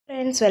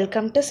friends,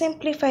 welcome to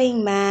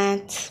Simplifying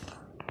Maths.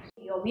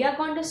 Here we are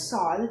going to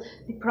solve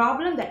the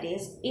problem that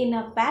is in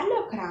a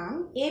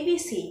parallelogram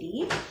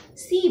ABCD,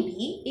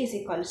 CB is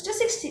equals to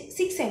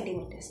 6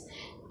 centimeters.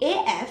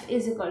 AF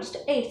is equals to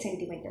 8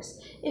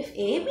 centimeters. If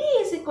AB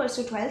is equals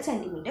to 12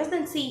 centimeters,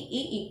 then CE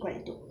equal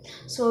to.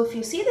 So if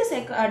you see this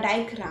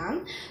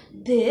diagram,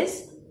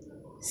 this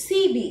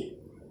CB,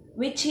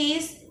 which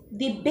is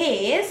the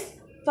base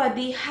for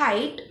the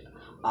height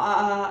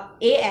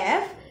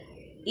AF,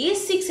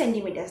 is 6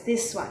 centimeters,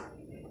 this one.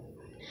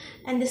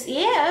 And this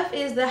AF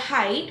is the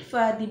height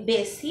for the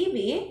base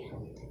CB,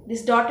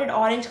 this dotted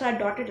orange color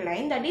dotted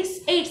line, that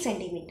is 8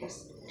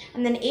 centimeters.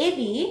 And then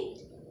AB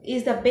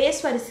is the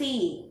base for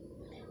CE.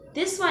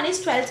 This one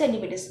is 12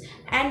 centimeters.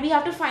 And we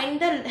have to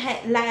find the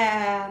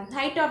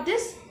height of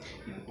this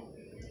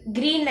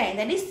green line,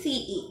 that is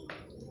CE.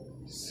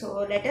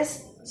 So let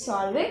us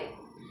solve it.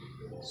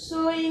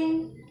 So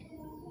in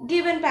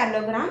given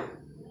parallelogram,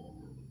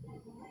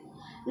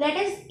 let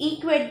us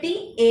equate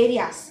the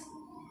areas.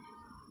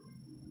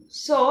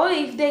 So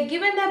if they are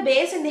given the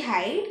base and the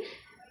height,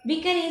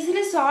 we can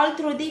easily solve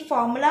through the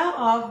formula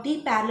of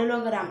the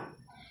parallelogram,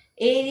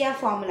 area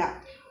formula.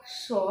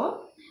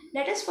 So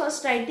let us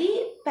first write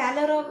the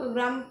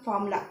parallelogram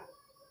formula.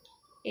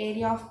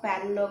 Area of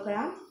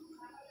parallelogram.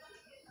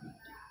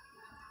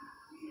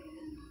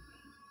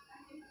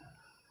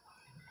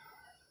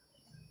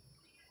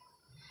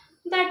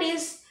 That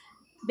is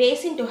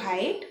base into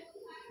height.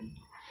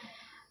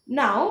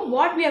 Now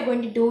what we are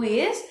going to do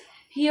is,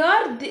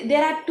 here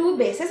there are two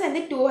bases and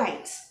the two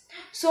heights.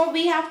 So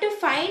we have to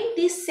find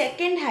the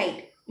second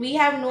height. We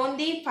have known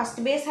the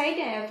first base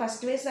height,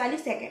 first base value,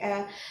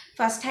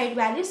 first height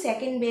value,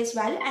 second base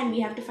value, and we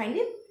have to find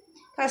the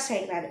first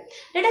height value.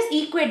 Let us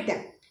equate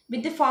them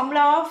with the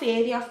formula of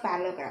area of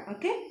parallelogram.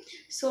 Okay.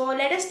 So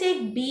let us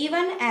take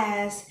B1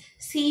 as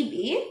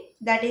CB,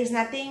 that is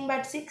nothing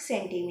but 6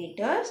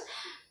 centimeters,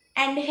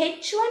 and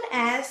H1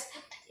 as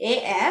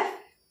AF,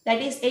 that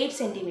is 8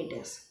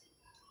 centimeters.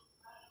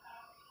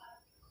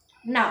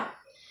 Now,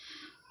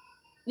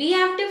 we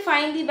have to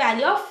find the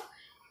value of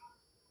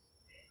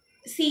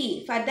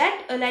CE. For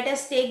that, let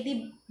us take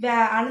the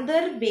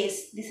another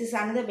base. This is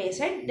another base,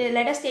 right?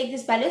 Let us take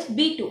this value as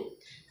B2.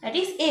 That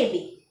is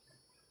AB,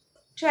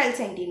 12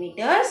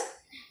 centimeters.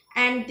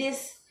 And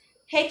this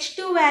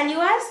H2 value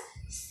as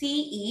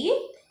CE,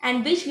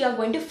 and which we are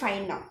going to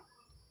find now.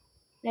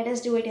 Let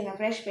us do it in a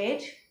fresh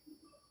page.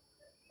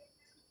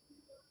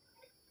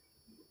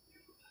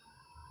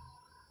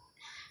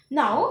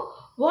 Now,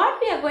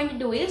 what we are going to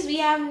do is, we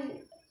have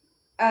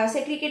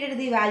segregated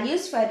the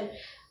values for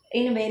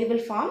in variable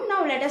form.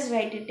 Now let us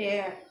write it,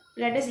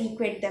 let us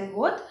equate them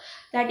both.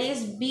 That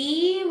is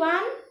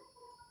B1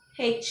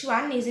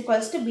 H1 is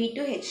equals to B2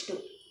 H2.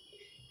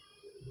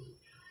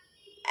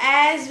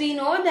 As we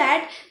know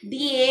that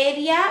the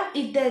area,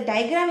 if the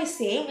diagram is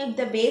same, if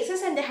the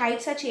bases and the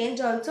heights are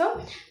changed also,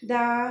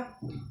 the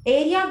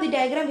area of the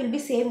diagram will be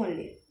same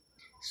only.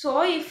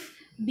 So if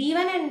B1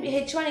 and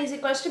H1 is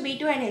equals to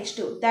B2 and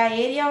H2, the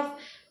area of,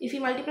 if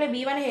you multiply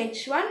B1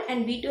 H1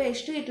 and B2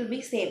 H2, it will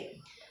be same.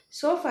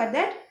 So for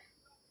that,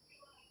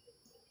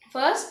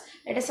 first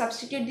let us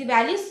substitute the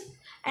values,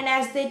 and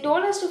as they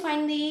told us to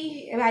find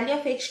the value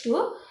of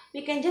H2,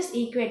 we can just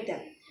equate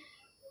them.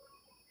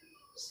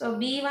 So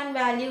B1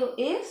 value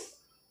is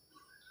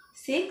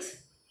 6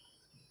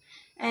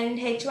 and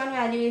H1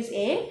 value is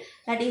 8,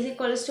 that is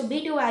equals to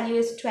B2 value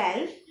is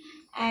 12,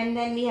 and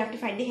then we have to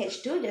find the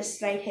H2,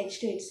 just write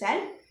H2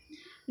 itself.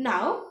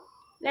 Now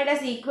let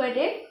us equate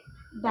it.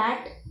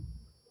 That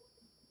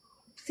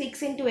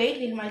 6 into 8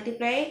 will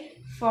multiply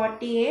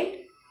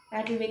 48,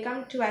 that will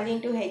become 12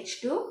 into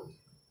H2.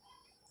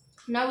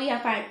 Now we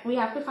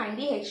have to find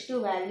the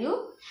H2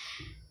 value.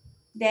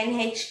 Then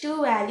H2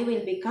 value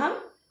will become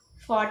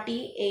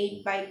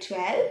 48 by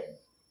 12.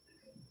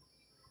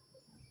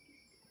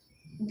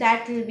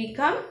 That will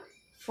become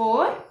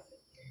 4,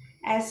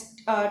 as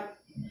 12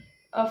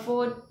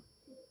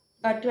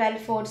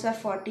 fours are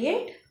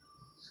 48.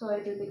 So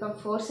it will become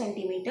 4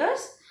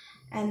 centimeters.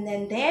 And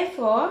then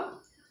therefore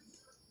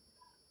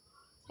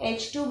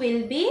H2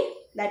 will be,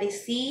 that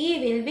is CE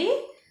will be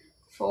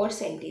 4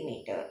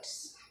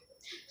 centimeters.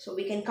 So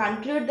we can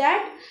conclude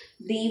that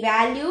the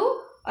value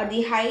or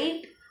the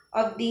height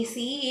of the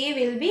CE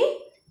will be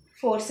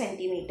 4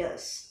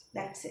 centimeters.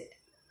 That's it.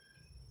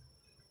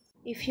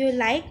 If you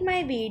like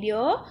my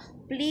video,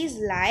 please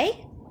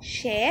like,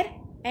 share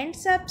and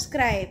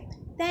subscribe.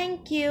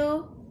 Thank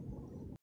you.